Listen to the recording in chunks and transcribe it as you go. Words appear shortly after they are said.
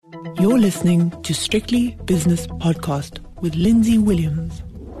You're listening to Strictly Business Podcast with Lindsay Williams.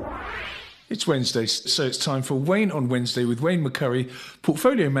 It's Wednesday, so it's time for Wayne on Wednesday with Wayne McCurrie,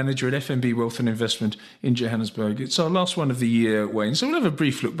 Portfolio Manager at FNB Wealth and Investment in Johannesburg. It's our last one of the year, Wayne, so we'll have a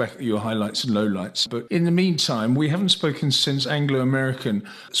brief look back at your highlights and lowlights. But in the meantime, we haven't spoken since Anglo-American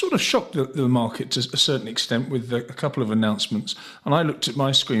sort of shocked the market to a certain extent with a couple of announcements. And I looked at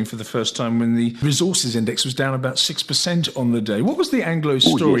my screen for the first time when the resources index was down about 6% on the day. What was the Anglo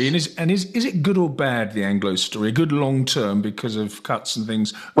story? Yes. And is it good or bad, the Anglo story? Good long term because of cuts and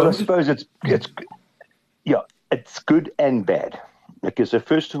things? Well, I suppose it's good and bad. Okay, so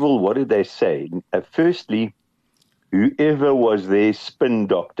first of all, what did they say? Firstly, whoever was their spin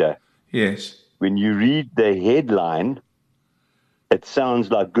doctor, yes, when you read the headline, it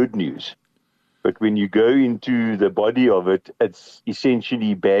sounds like good news. But when you go into the body of it, it's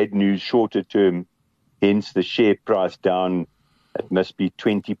essentially bad news, shorter term, hence the share price down. It must be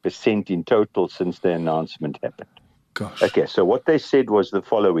 20% in total since the announcement happened. Gosh. Okay, so what they said was the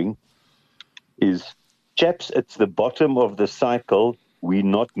following is, chaps, it's the bottom of the cycle. We're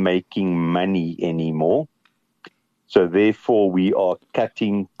not making money anymore. So therefore, we are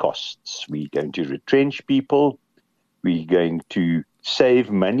cutting costs. We're going to retrench people. We're going to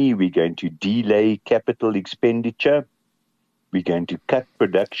save money. We're going to delay capital expenditure. We're going to cut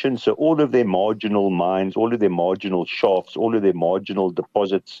production. So all of their marginal mines, all of their marginal shafts, all of their marginal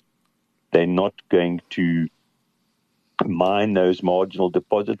deposits, they're not going to mine those marginal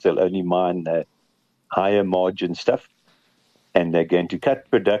deposits. They'll only mine the higher margin stuff. And they're going to cut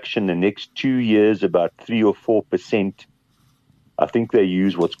production the next 2 years about 3 or 4%. I think they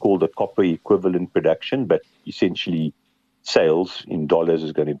use what's called a copper equivalent production, but essentially sales in dollars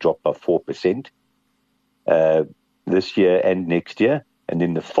is going to drop by 4% this year and next year. And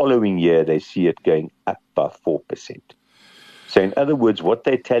then the following year, they see it going up by 4%. So in other words, what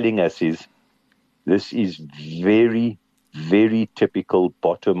they're telling us is this is very, very typical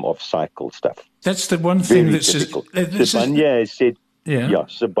bottom of cycle stuff. That's the one thing Very that's typical. Sibanye has said,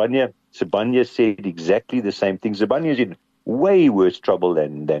 Sibanye said exactly the same thing. Sibanye is in way worse trouble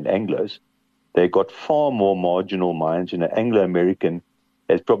than Anglos. They got far more marginal mines. Anglo-American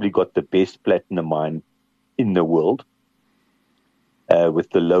has probably got the best platinum mine in the world with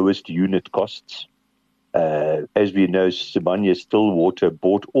the lowest unit costs. As we know, Sibanye-Stillwater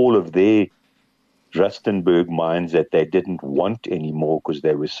bought all of their Rustenburg mines that they didn't want anymore because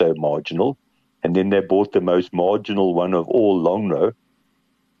they were so marginal. And then they bought the most marginal one of all, Longrow.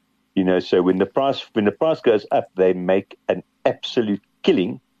 So when the price goes up, they make an absolute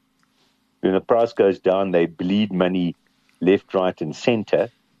killing. When the price goes down, they bleed money left, right, and center.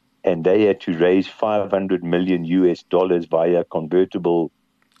 And they had to raise $500 million via convertible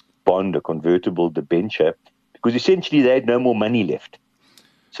bond, a convertible debenture, because essentially they had no more money left.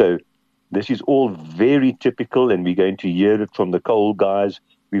 So this is all very typical, and we're going to hear it from the coal guys.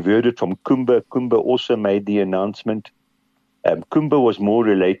 We've heard it from Kumba. Kumba also made the announcement. Kumba was more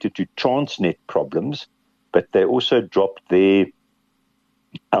related to Transnet problems, but they also dropped their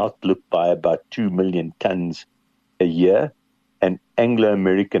outlook by about 2 million tons a year. And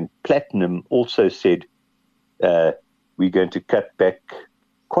Anglo-American Platinum also said we're going to cut back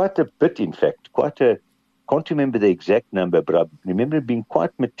quite a bit, in fact, can't remember the exact number, but I remember it being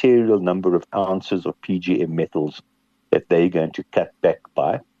quite material number of ounces of PGM metals that they're going to cut back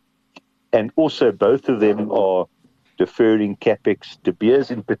by. And also both of them are deferring capex. De Beers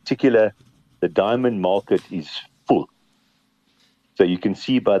in particular, the diamond market is full. So you can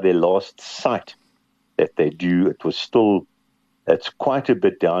see by their last site that they do, it's quite a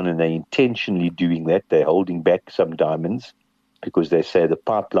bit down, and they're intentionally doing that. They're holding back some diamonds because they say the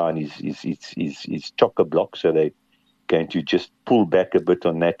pipeline is chock-a-block, so they're going to just pull back a bit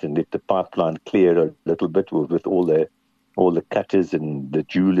on that and let the pipeline clear a little bit with all the cutters and the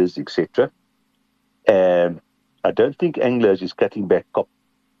jewelers, etc. I don't think Anglos is cutting back copper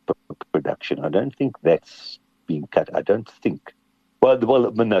production. I don't think that's being cut. I don't think.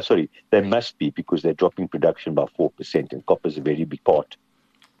 They must be, because they're dropping production by 4%, and copper is a very big part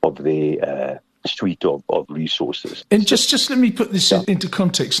of their suite of resources. And just let me put this into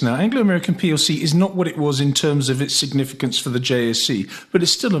context now. Anglo-American PLC is not what it was in terms of its significance for the JSE, but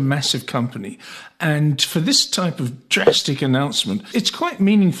it's still a massive company. And for this type of drastic announcement, it's quite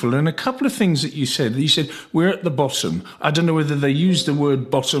meaningful. And a couple of things that you said, we're at the bottom. I don't know whether they used the word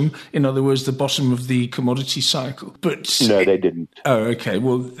bottom, in other words, the bottom of the commodity cycle. But no, they didn't. Oh, okay.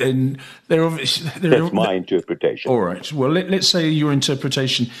 Well, then they're obviously... That's my interpretation. All right. Well, let's say your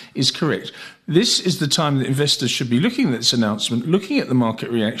interpretation is correct. this is the time that investors should be looking at this announcement, looking at the market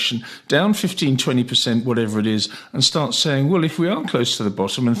reaction, down 15, 20%, whatever it is, and start saying, well, if we are close to the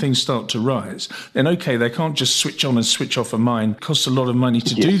bottom and things start to rise, then okay, they can't just switch on and switch off a mine. It costs a lot of money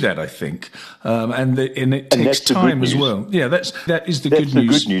to do that, I think. And it takes time as well. Yeah, that is the good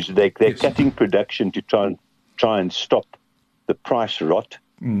news. That's the good news. They're cutting production to try and stop the price rot.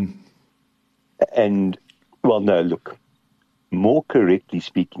 And, well, no, look, more correctly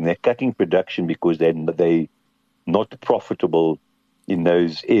speaking, they're cutting production because they're not profitable in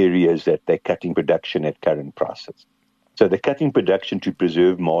those areas that they're cutting production at current prices. So they're cutting production to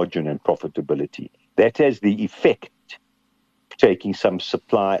preserve margin and profitability. That has the effect of taking some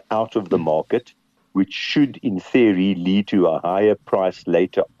supply out of the market, which should, in theory, lead to a higher price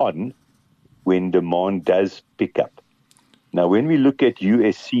later on when demand does pick up. Now, when we look at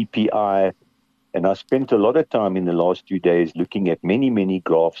US CPI, and I spent a lot of time in the last 2 days looking at many, many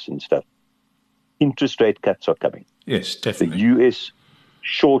graphs and stuff, interest rate cuts are coming. Yes, definitely. The US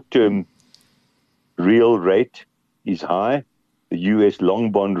short-term real rate is high. The US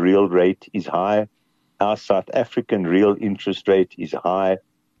long bond real rate is high. Our South African real interest rate is high.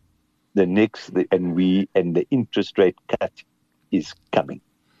 And the interest rate cut is coming.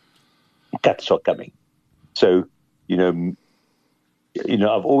 Cuts are coming. So,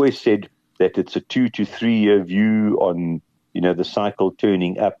 I've always said that it's a 2 to 3 year view on, the cycle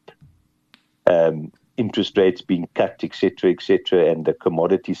turning up, interest rates being cut, et cetera, and the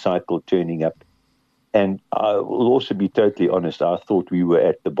commodity cycle turning up. And I will also be totally honest, I thought we were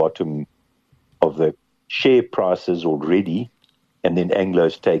at the bottom of the share prices already, and then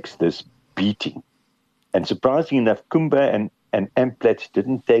Anglo's takes this beating. And surprisingly enough, Kumba and Amplats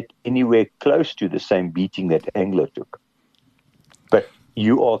didn't take anywhere close to the same beating that Anglo took. But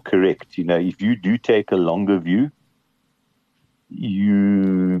you are correct. If you do take a longer view,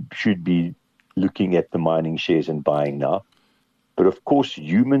 you should be looking at the mining shares and buying now. But of course,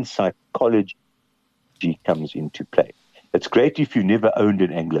 human psychology comes into play. It's great if you never owned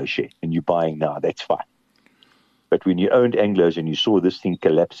an Anglo share and you're buying now, that's fine. But when you owned Anglos and you saw this thing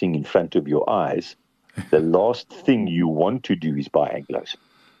collapsing in front of your eyes, the last thing you want to do is buy Anglos.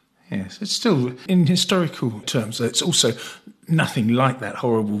 Yes, it's still, in historical terms, it's also nothing like that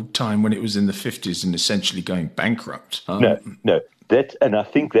horrible time when it was in the 50s and essentially going bankrupt. No. And I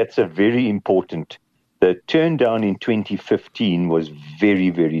think that's a very important. The turn down in 2015 was very,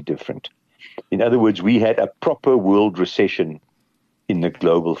 very different. In other words, we had a proper world recession in the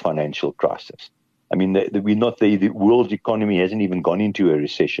global financial crisis. I mean, the world economy hasn't even gone into a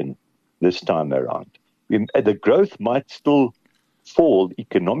recession this time around. The growth might still fall,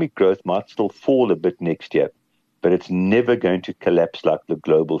 economic growth might still fall a bit next year, but it's never going to collapse like the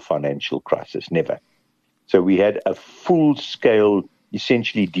global financial crisis, never. So we had a full-scale,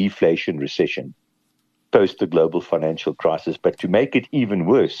 essentially deflation recession post the global financial crisis. But to make it even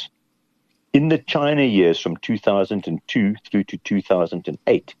worse, in the China years from 2002 through to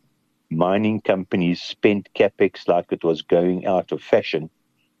 2008, mining companies spent capex like it was going out of fashion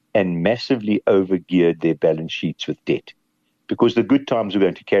and massively overgeared their balance sheets with debt because the good times were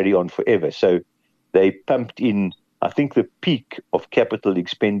going to carry on forever. So they pumped in, I think the peak of capital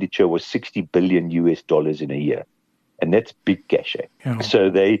expenditure was $60 billion in a year. And that's big cash. Yeah.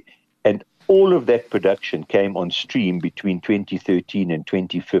 So and all of that production came on stream between 2013 and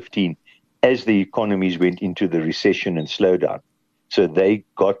 2015 as the economies went into the recession and slowdown. So they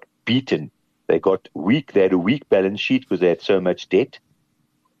got beaten. They got weak. They had a weak balance sheet because they had so much debt.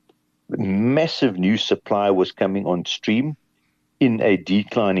 Massive new supply was coming on stream in a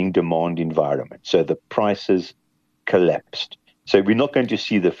declining demand environment. So the prices collapsed. So we're not going to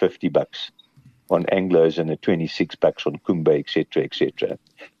see the $50 on Anglos and the $26 on Kumba, et cetera.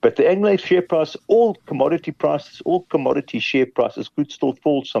 But the Anglo share price, all commodity share prices could still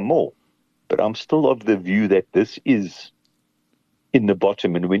fall some more. But I'm still of the view that this is in the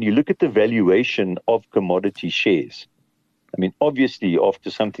bottom. And when you look at the valuation of commodity shares, I mean, obviously, after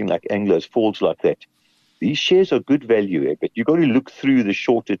something like Anglos falls like that, these shares are good value, but you've got to look through the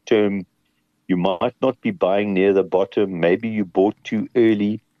shorter term. You might not be buying near the bottom. Maybe you bought too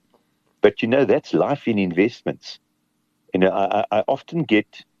early. But, that's life in investments. I often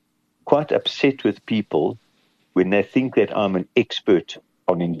get quite upset with people when they think that I'm an expert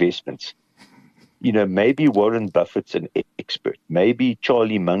on investments. Maybe Warren Buffett's an expert. Maybe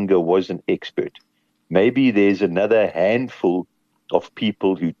Charlie Munger was an expert. Maybe there's another handful of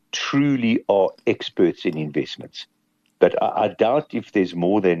people who truly are experts in investments. But I doubt if there's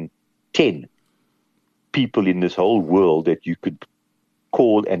more than 10 people in this whole world that you could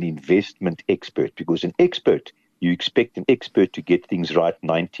call an investment expert, because an expert you expect an expert to get things right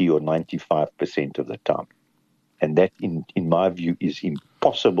 90 or 95% of the time. And that, in my view, is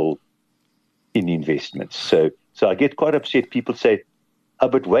impossible in investments. So I get quite upset. People say, oh,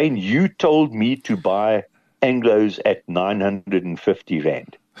 but Wayne, you told me to buy Anglos at 950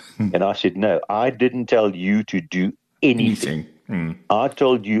 Rand. And I said, no, I didn't tell you to do anything. I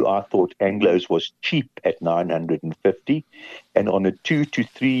told you I thought Anglos was cheap at 950. And on a 2 to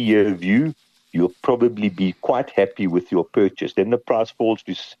 3 year view, you'll probably be quite happy with your purchase. Then the price falls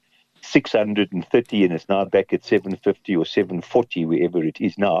to 630 and it's now back at 750 or 740, wherever it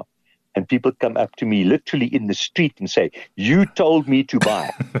is now. And people come up to me literally in the street and say, you told me to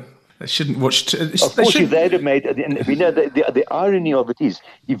buy. They shouldn't watch. Of course, if they'd have made, we know the irony of it is,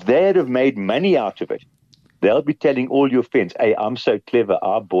 if they'd have made money out of it, they'll be telling all your friends, hey, I'm so clever,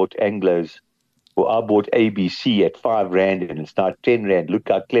 I bought Anglos, or I bought ABC at 5 Rand and it's now 10 Rand. Look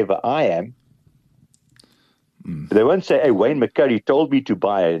how clever I am. They won't say, hey, Wayne McCurrie told me to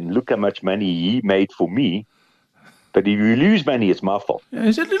buy it and look how much money he made for me. But if you lose money, it's my fault. Yeah,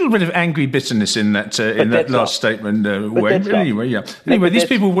 there's a little bit of angry bitterness in that last statement, Wayne. But anyway, yeah. Anyway, these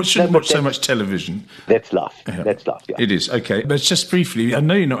people shouldn't watch so much television. That's life. Yeah. That's life, yeah. It is, okay. But just briefly, I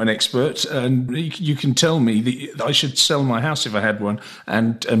know you're not an expert, and you can tell me that I should sell my house if I had one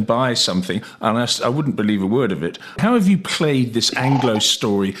and buy something, and I wouldn't believe a word of it. How have you played this Anglo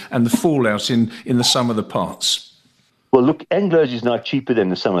story and the fallout in the sum of the parts? Well, look, Anglos is now cheaper than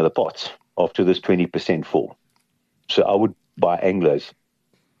the sum of the parts after this 20% fall. So I would buy Anglos.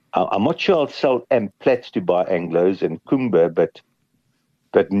 I'm not sure I'll sell Amplats to buy Anglos and Kumba,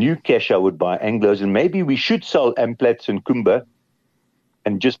 but new cash I would buy Anglos. And maybe we should sell Amplats and Kumba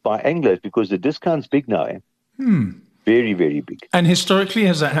and just buy Anglos because the discount's big now. Very, very big. And historically,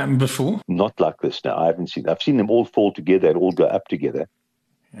 has that happened before? Not like this now. I haven't seen. I've seen them all fall together and all go up together.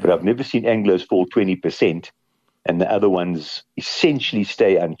 Yeah. But I've never seen Anglos fall 20%. And the other ones essentially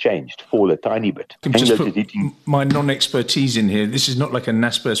stay unchanged, fall a tiny bit. Just put my non-expertise in here. This is not like a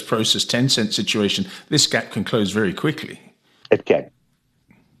Naspers process 10-cent situation. This gap can close very quickly. It can.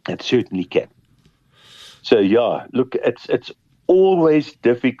 It certainly can. So, yeah, look, it's always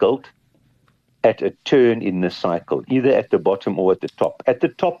difficult at a turn in the cycle, either at the bottom or at the top. At the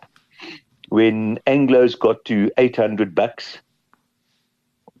top, when Anglos got to $800,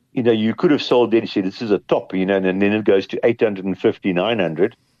 you could have sold then and said, this is a top, and then it goes to 850,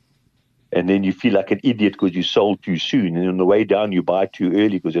 900. And then you feel like an idiot because you sold too soon. And on the way down, you buy too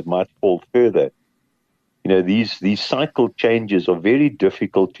early because it might fall further. These cycle changes are very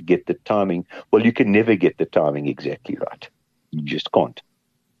difficult to get the timing. Well, you can never get the timing exactly right. You just can't.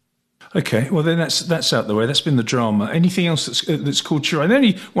 Okay, well then that's out the way. That's been the drama. Anything else that's caught your eye? And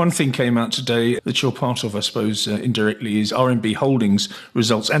only one thing came out today that you're part of, I suppose, indirectly, is RMB Holdings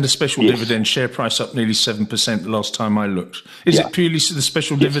results and a special dividend. Share price up nearly 7% the last time I looked. Is it purely the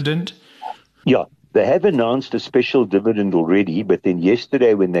special dividend? Yeah, they have announced a special dividend already, but then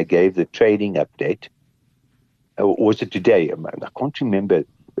yesterday when they gave the trading update, or was it today? I can't remember.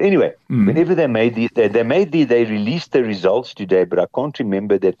 Anyway, whenever they released the results today, but I can't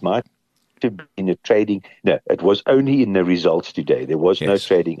remember. That might have been in a trading. No, it was only in the results today. There was no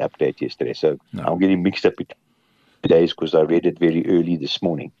trading update yesterday. So I'm getting mixed up with days because I read it very early this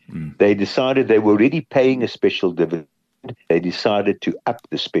morning. They decided they were already paying a special dividend. They decided to up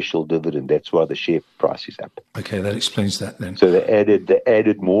the special dividend. That's why the share price is up. Okay, that explains that then. So they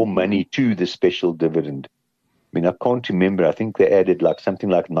added more money to the special dividend. I mean, I can't remember. I think they added something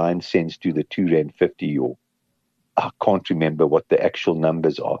like 9 cents to the 2.50 Rand, or I can't remember what the actual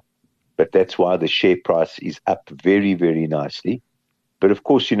numbers are. But that's why the share price is up very, very nicely. But of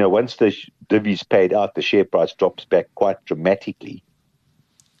course, once the divvy's paid out, the share price drops back quite dramatically.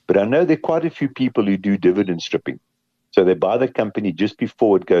 But I know there are quite a few people who do dividend stripping. So they buy the company just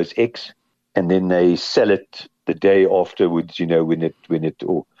before it goes X, and then they sell it the day afterwards,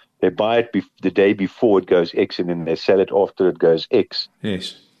 or they buy it the day before it goes X, and then they sell it after it goes X.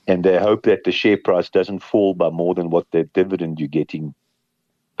 Yes. And they hope that the share price doesn't fall by more than what the dividend you're getting.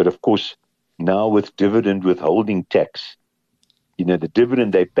 But of course, now with dividend withholding tax, the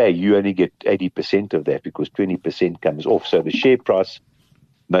dividend they pay, you only get 80% of that because 20% comes off. So the share price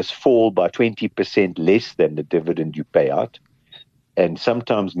must fall by 20% less than the dividend you pay out. And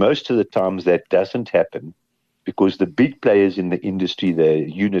sometimes, most of the times, that doesn't happen, because the big players in the industry, the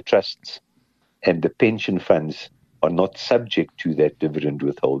unit trusts and the pension funds, are not subject to that dividend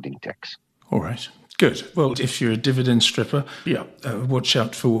withholding tax. All right. Good. Well, if you're a dividend stripper, watch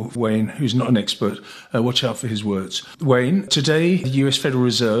out for Wayne, who's not an expert. Watch out for his words. Wayne, today the US Federal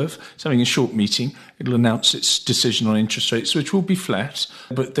Reserve is having a short meeting. It'll announce its decision on interest rates, which will be flat,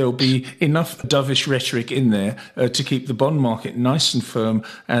 but there'll be enough dovish rhetoric in there to keep the bond market nice and firm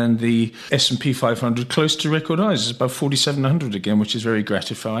and the S&P 500 close to record highs, above 4,700 again, which is very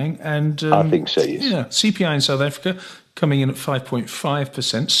gratifying. And I think so, yes. Yeah, CPI in South Africa coming in at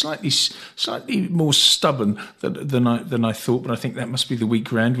 5.5%, slightly more stubborn than I thought, but I think that must be the weak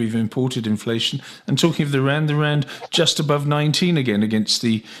rand. We've imported inflation. And talking of the rand just above 19 again against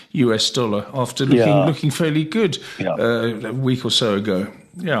the US dollar after looking fairly good a week or so ago.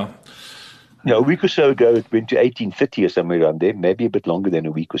 Yeah. Yeah, a week or so ago, it went to 18.30 or somewhere around there, maybe a bit longer than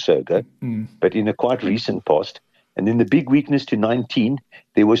a week or so ago, but in a quite recent past. And then the big weakness to 19,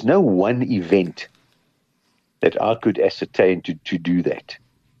 there was no one event that I could ascertain to do that.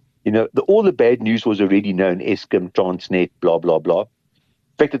 You know, all the bad news was already known, Eskom, Transnet, blah, blah, blah. In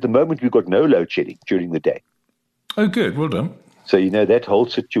fact, at the moment, we've got no load shedding during the day. Oh, good. Well done. So, you know, that whole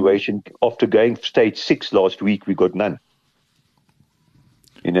situation, after going stage 6 last week, we got none.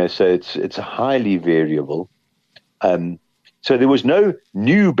 You know, so it's highly variable. So there was no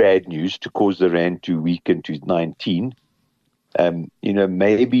new bad news to cause the rand to weaken to 19. You know,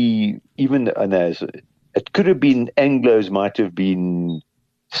 maybe even... it could have been Anglos might have been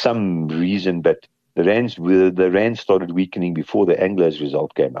some reason, but the rand started weakening before the Anglos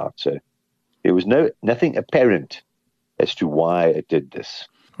result came out. So there was nothing apparent as to why it did this.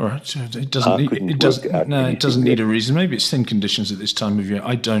 All right, so it doesn't need a reason. Maybe it's thin conditions at this time of year.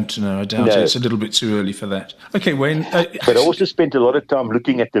 I don't know. I doubt it. It's a little bit too early for that. Okay, Wayne. But I also spent a lot of time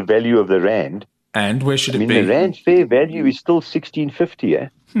looking at the value of the rand. And where should it be? The rand fair value is still 1650.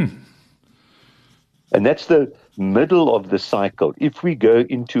 And that's the middle of the cycle. If we go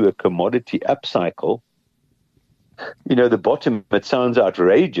into a commodity up cycle, you know, the bottom, it sounds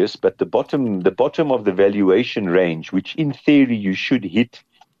outrageous, but the bottom of the valuation range, which in theory you should hit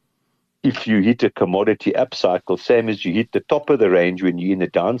if you hit a commodity up cycle, same as you hit the top of the range when you're in a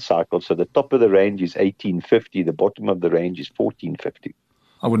down cycle. So the top of the range is 1850, the bottom of the range is 1450.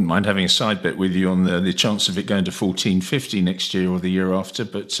 I wouldn't mind having a side bet with you on the chance of it going to 1450 next year or the year after,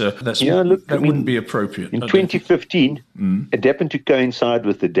 but that wouldn't be appropriate. In 2015, it happened to coincide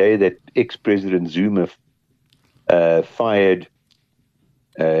with the day that ex-President Zuma fired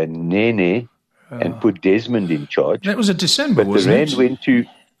Nene and put Desmond in charge. That was a December, wasn't it? But the rand went to,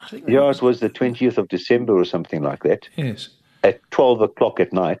 it was the 20th of December or something like that. Yes. At 12 o'clock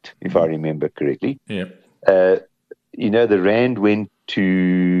at night, if I remember correctly. Yeah. You know, the rand went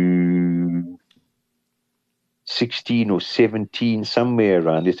to 16 or 17, somewhere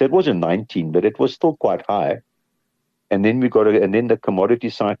around this. It wasn't 19, but it was still quite high. And then the commodity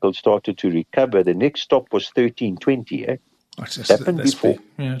cycle started to recover. The next stop was 1320. Happened before.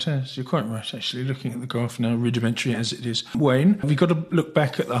 Yeah, it has. You're quite right, actually, looking at the graph now, rudimentary as it is. Wayne, we've got to look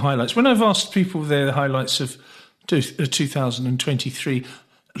back at the highlights. When I've asked people the highlights of 2023,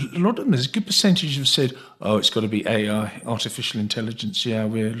 a lot of them, there's a good percentage have said, it's got to be AI, artificial intelligence. Yeah,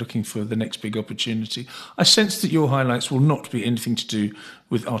 we're looking for the next big opportunity. I sense that your highlights will not be anything to do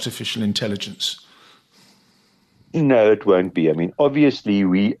with artificial intelligence. No, it won't be. I mean, obviously,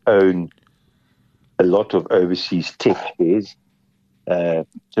 we own a lot of overseas tech shares. So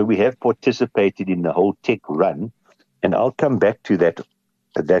we have participated in the whole tech run. And I'll come back to that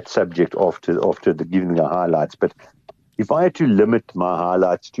subject after giving the highlights. But if I had to limit my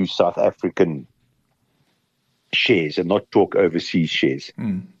highlights to South African shares and not talk overseas shares,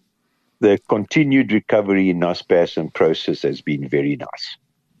 the continued recovery in Naspers and Prosus has been very nice.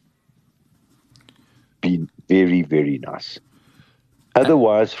 Been very, very nice.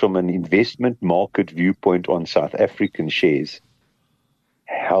 Otherwise, from an investment market viewpoint on South African shares,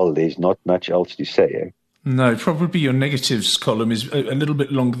 there's not much else to say. No, probably your negatives column is a little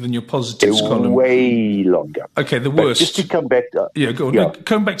bit longer than your positives column. Way longer. Okay, the worst. But just to come back... go on. No,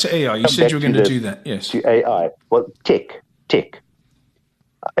 come back to AI. You said you were going to do that, yes. To AI. Well, tech.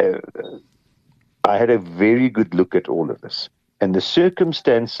 I had a very good look at all of this. And the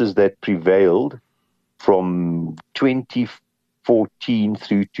circumstances that prevailed from 2014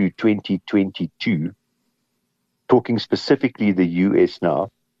 through to 2022, talking specifically the US now,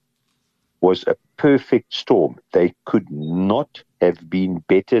 was a perfect storm. They could not have been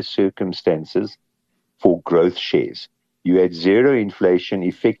better circumstances for growth shares. You had zero inflation,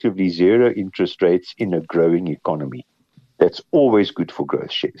 effectively zero interest rates in a growing economy. That's always good for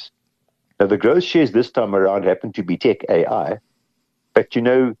growth shares. Now, the growth shares this time around happen to be tech AI, but you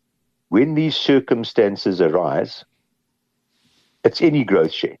know, when these circumstances arise, it's any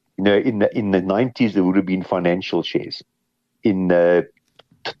growth share. in the 90s, there would have been financial shares. In the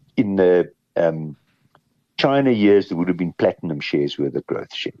China years, there would have been platinum shares were the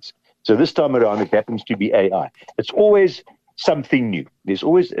growth shares. So this time around, it happens to be AI. It's always something new. It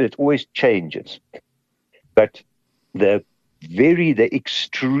always changes. But the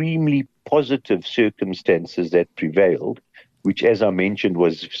extremely positive circumstances that prevailed, which, as I mentioned,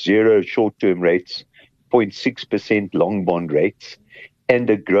 was 0 short-term rates, 0.6% long bond rates, and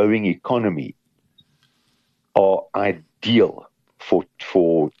a growing economy, are ideal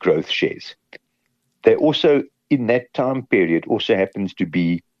for growth shares. They also, in that time period, also happens to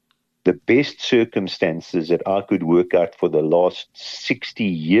be the best circumstances that I could work out for the last 60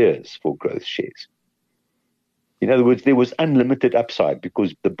 years for growth shares. In other words, there was unlimited upside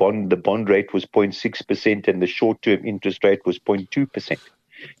because the bond rate was 0.6% and the short-term interest rate was 0.2%.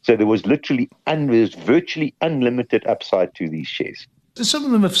 So there was virtually unlimited upside to these shares. Some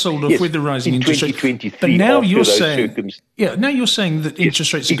of them have sold off with the rising interest rates. 2023, But now you're saying that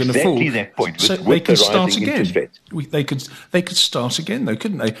interest rates are going to fall. Exactly that point. So they can start again. They could start again, though,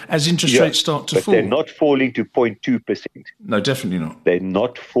 couldn't they? As interest rates start to fall. But they're not falling to 0.2%. No, definitely not. They're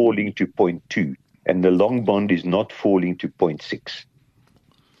not falling to 0.2%. And the long bond is not falling to 0.6%.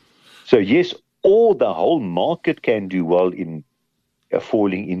 So yes, the whole market can do well in a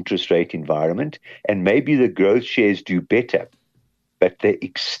falling interest rate environment, and maybe the growth shares do better. But the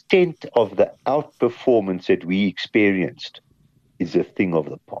extent of the outperformance that we experienced is a thing of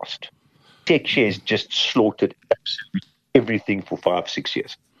the past. Tech shares just slaughtered absolutely everything for 5-6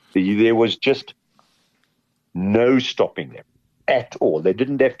 years. There was just no stopping them at all. They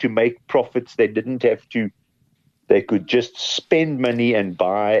didn't have to make profits. They could just spend money and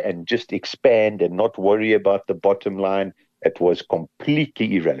buy and just expand and not worry about the bottom line. It was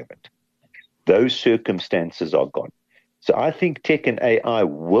completely irrelevant. Those circumstances are gone. So I think tech and AI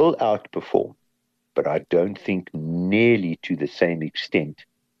will outperform, but I don't think nearly to the same extent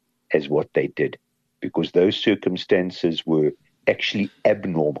as what they did, because those circumstances were actually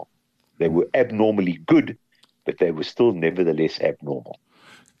abnormal. They were abnormally good, but they were still nevertheless abnormal.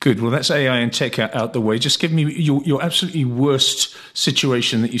 Good. Well, that's AI and tech out the way. Just give me your absolutely worst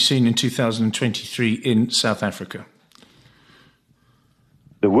situation that you've seen in 2023 in South Africa.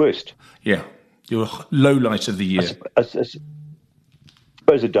 The worst? Yeah. Your low light of the year. I suppose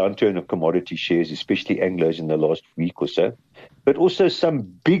a downturn of commodity shares, especially Anglos in the last week or so, but also some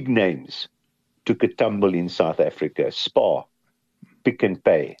big names took a tumble in South Africa. Spar, Pick n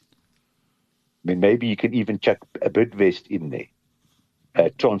Pay. I mean, maybe you can even chuck a Bidvest in there.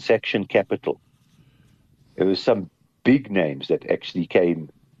 Transaction Capital. There were some big names that actually came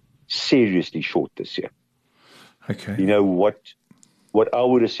seriously short this year. Okay. You know what I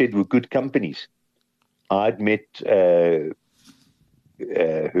would have said were good companies. I'd met Hurwitz,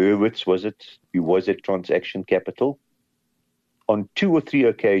 who was at Transaction Capital, on 2 or 3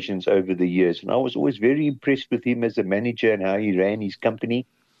 occasions over the years. And I was always very impressed with him as a manager and how he ran his company.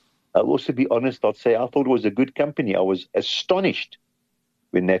 I'll also be honest, I'll say I thought it was a good company. I was astonished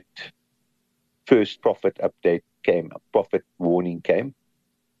when that first profit warning came.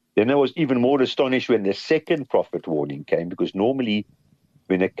 Then I was even more astonished when the second profit warning came, because normally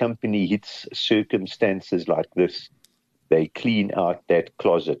when a company hits circumstances like this, they clean out that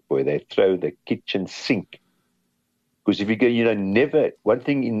closet where they throw the kitchen sink. Because if you go, never, one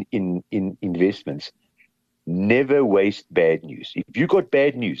thing in investments, never waste bad news. If you got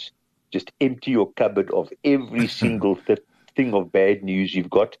bad news, just empty your cupboard of every single thing of bad news you've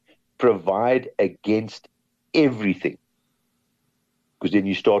got. Provide against everything. Because then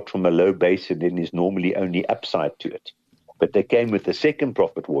you start from a low base and then there's normally only upside to it. But they came with the second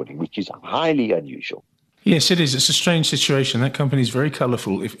profit warning, which is highly unusual. Yes, it is. It's a strange situation. That company is very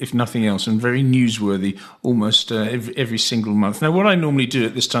colourful, if nothing else, and very newsworthy almost every single month. Now, what I normally do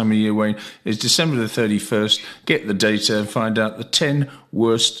at this time of year, Wayne, is December the 31st, get the data and find out the 10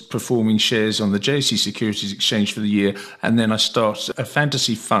 worst performing shares on the JSE Securities Exchange for the year, and then I start a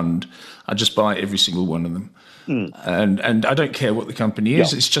fantasy fund. I just buy every single one of them. And I don't care what the company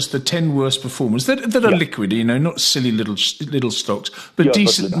is. Yeah. It's just the 10 worst performers that are liquid, not silly little stocks, but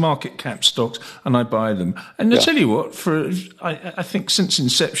decent market cap stocks, and I buy them. And I tell you what, I think since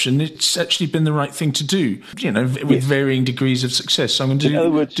inception, it's actually been the right thing to do, with varying degrees of success. So I'm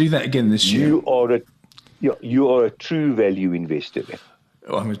going to do that again this year. You are a true value investor.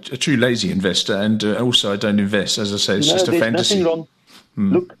 Well, I'm a true lazy investor, and also I don't invest. As I say, it's just a fantasy. Nothing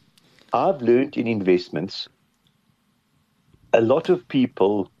wrong. Look, I've learned in investments, a lot of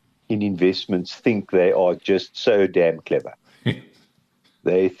people in investments think they are just so damn clever.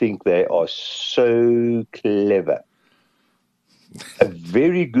 They think they are so clever. A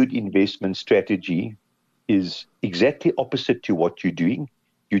very good investment strategy is exactly opposite to what you're doing.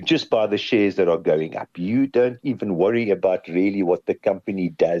 You just buy the shares that are going up. You don't even worry about really what the company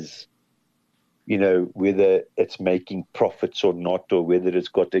does, whether it's making profits or not, or whether it's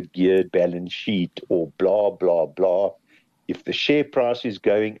got a geared balance sheet or blah, blah, blah. If the share price is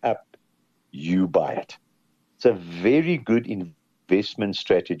going up, you buy it. It's a very good investment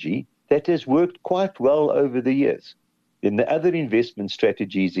strategy that has worked quite well over the years. Then the other investment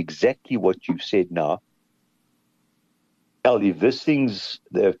strategy is exactly what you've said now. If this thing's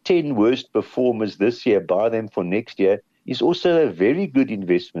the 10 worst performers this year, buy them for next year, is also a very good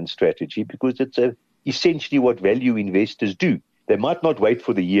investment strategy, because it's essentially what value investors do. They might not wait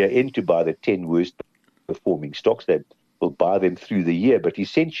for the year end to buy the 10 worst performing stocks. They will buy them through the year, but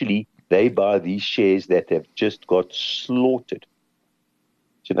essentially they buy these shares that have just got slaughtered.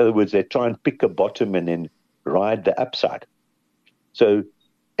 So in other words, they try and pick a bottom and then ride the upside. So,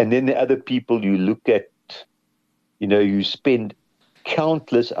 and then the other people you look at, you spend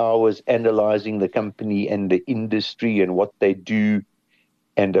countless hours analyzing the company and the industry and what they do,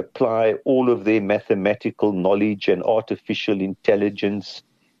 and apply all of their mathematical knowledge and artificial intelligence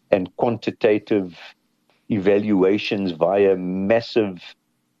and quantitative evaluations via massive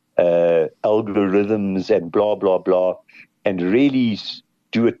algorithms and blah, blah, blah, and really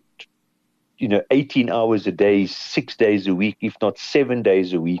do it, 18 hours a day, 6 days a week, if not 7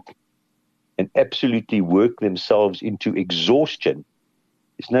 days a week, and absolutely work themselves into exhaustion.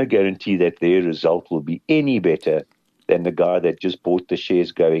 There's no guarantee that their result will be any better than the guy that just bought the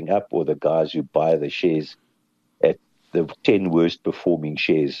shares going up, or the guys who buy the shares at the 10 worst performing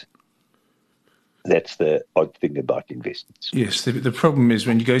shares. That's the odd thing about investments. Yes, the problem is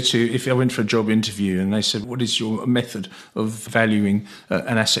when you go to, if I went for a job interview and they said, what is your method of valuing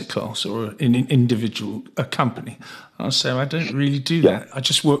an asset class or an individual, a company? I'll say, I don't really do that. I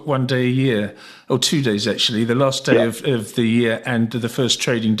just work 1 day a year, or 2 days actually, the last day of the year and the first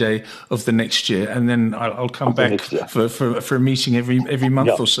trading day of the next year. And then I'll come back for a meeting every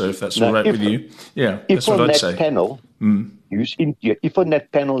month or so, if that's all right with you. Yeah, that's what I'd say. Panel, if on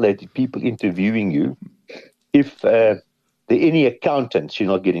that panel that people interviewing you, if there are any accountants, you're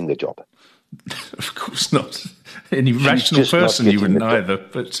not getting the job. Of course not. Any rational person you wouldn't either.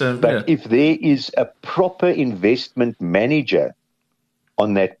 But if there is a proper investment manager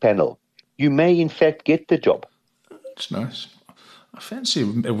on that panel, you may in fact get the job. That's nice. I fancy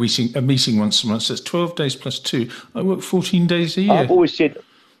a meeting once a month. That's 12 days plus 2. I work 14 days a year.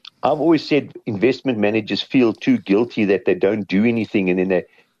 I've always said investment managers feel too guilty that they don't do anything, and then they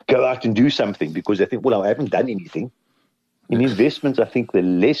go out and do something because they think, well, I haven't done anything. In investments, I think the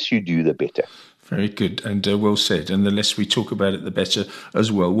less you do, the better. Very good, and well said. And the less we talk about it, the better as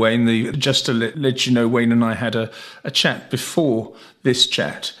well. Wayne, just to let you know, Wayne and I had a chat before this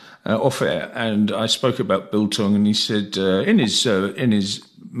chat off air, and I spoke about Biltong, and he said in his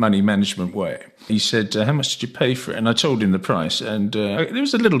money management way, he said, how much did you pay for it? And I told him the price, and there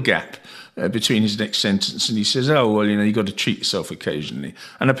was a little gap between his next sentence, and he says, oh, well, you've got to treat yourself occasionally.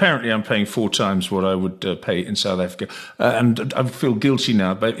 And apparently I'm paying 4 times what I would pay in South Africa. And I feel guilty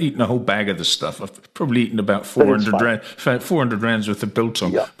now about eating a whole bag of the stuff. I've probably eaten about 400 rands worth of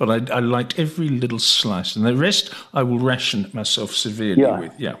biltong, but I liked every little slice. And the rest I will ration myself severely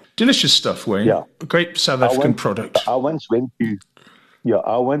with. Yeah. Delicious stuff, Wayne. Yeah. A great South African product. I once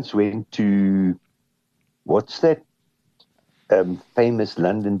went to, what's that famous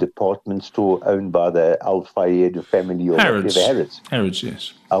London department store owned by the Al Fayed family or Harrods. whatever? Harrods,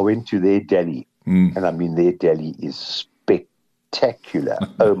 yes. I went to their deli, and I mean, their deli is spectacular.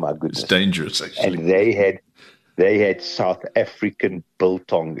 Oh my goodness. It's dangerous, actually. And they had South African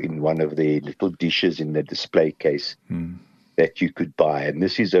biltong in one of their little dishes in the display case that you could buy. And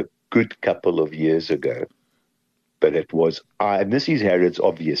this is a good couple of years ago. But it was, and this is Harrods,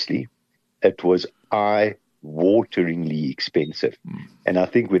 obviously, it was eye-wateringly expensive. And I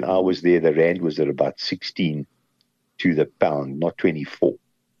think when I was there, the rand was at about 16 to the pound, not 24.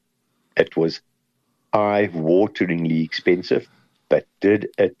 It was eye-wateringly expensive, but did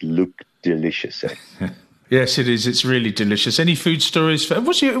it look delicious? Yes, it is. It's really delicious. Any food stories? What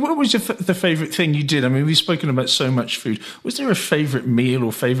was the favourite thing you did? I mean, we've spoken about so much food. Was there a favourite meal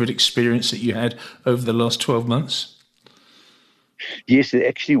or favourite experience that you had over the last 12 months? Yes, it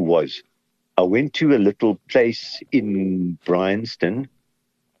actually was. I went to a little place in Bryanston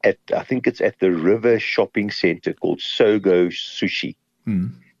I think it's at the River Shopping Centre called Sogo Sushi.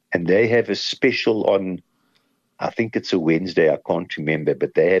 And they have a special on, I think it's a Wednesday, I can't remember,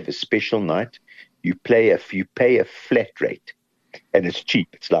 but they have a special night. You pay a flat rate, and it's cheap.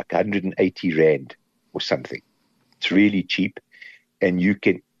 It's like 180 Rand or something. It's really cheap. and you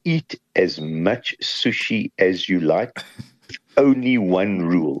can eat as much sushi as you like. Only one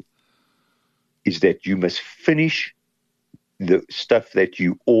rule is that you must finish the stuff that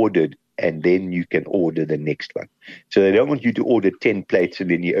you ordered, and then you can order the next one. So they don't want you to order 10 plates and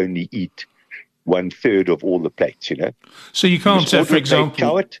then you only eat 1/3 of all the plates, So you can't, for example,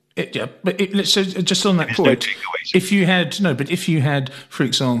 so just on that point, if you had, for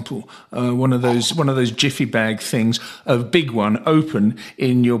example, one of those jiffy bag things, a big one open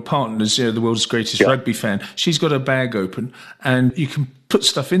in your partner's, the world's greatest rugby fan, she's got a bag open, and you can put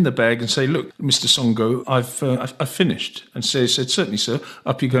stuff in the bag and say, "Look, Mr. Songo, I've finished," and said, "Certainly, sir.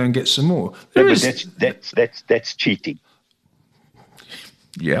 Up you go and get some more." That's cheating.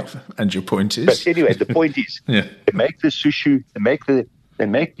 Yeah, and your point is. But anyway, the point is, they make the sushi.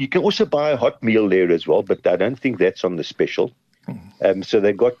 You can also buy a hot meal there as well, but I don't think that's on the special. So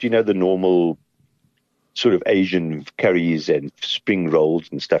they got the normal sort of Asian curries and spring rolls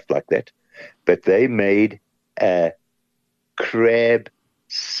and stuff like that, but they made a crab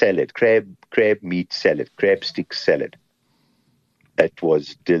salad, crab meat salad, crab stick salad. That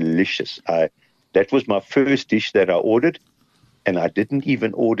was delicious. That was my first dish that I ordered. And I didn't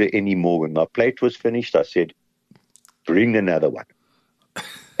even order any more. When my plate was finished, I said, "Bring another one."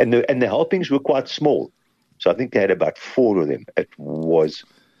 And the helpings were quite small. So I think they had about 4 of them. It was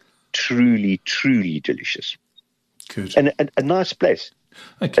truly, truly delicious. Good. And a nice place.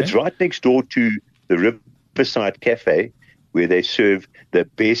 Okay. It's right next door to the Riverside Cafe, where they serve the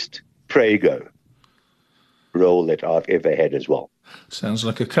best Prego roll that I've ever had as well. Sounds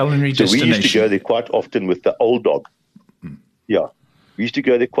like a culinary destination. We used to go there quite often with the old dog. Yeah, we used to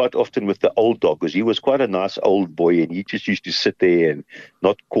go there quite often with the old dog because he was quite a nice old boy, and he just used to sit there and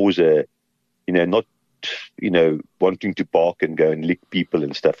not cause wanting to bark and go and lick people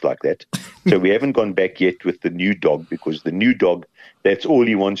and stuff like that. So we haven't gone back yet with the new dog, because the new dog, that's all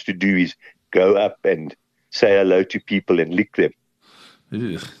he wants to do is go up and say hello to people and lick them.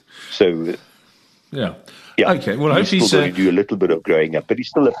 Ugh. So yeah. Okay. Well, I hope he's still going to do a little bit of growing up, but he's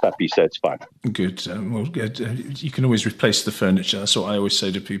still a puppy, so it's fine. Good. You can always replace the furniture. That's what I always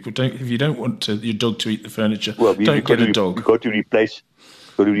say to people. If you don't want your dog to eat the furniture, don't get a dog. We've got to replace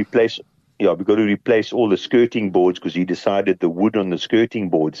all the skirting boards, because he decided the wood on the skirting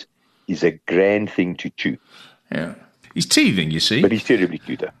boards is a grand thing to chew. Yeah. He's teething, you see. But he's terribly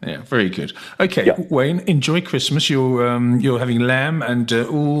cute. Yeah, very good. Okay, Wayne, enjoy Christmas. You're having lamb and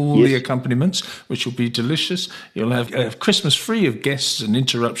all the accompaniments, which will be delicious. You'll have Christmas free of guests and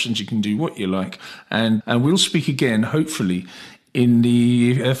interruptions. You can do what you like. And we'll speak again, hopefully, in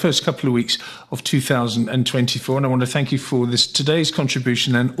the first couple of weeks of 2024. And I want to thank you for today's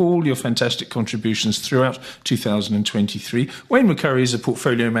contribution and all your fantastic contributions throughout 2023. Wayne McCurrie is a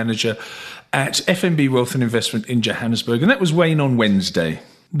portfolio manager at FNB Wealth and Investment in Johannesburg. And that was Wayne on Wednesday.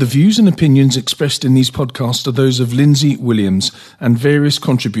 The views and opinions expressed in these podcasts are those of Lindsay Williams and various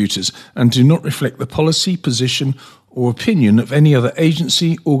contributors and do not reflect the policy, position, or opinion of any other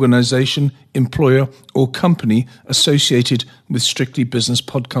agency, organisation, employer, or company associated with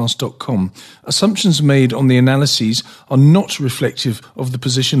strictlybusinesspodcast.com. Assumptions made on the analyses are not reflective of the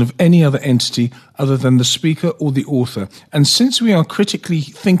position of any other entity other than the speaker or the author. And since we are critically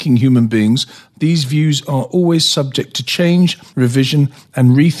thinking human beings, these views are always subject to change, revision,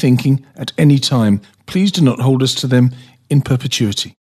 and rethinking at any time. Please do not hold us to them in perpetuity.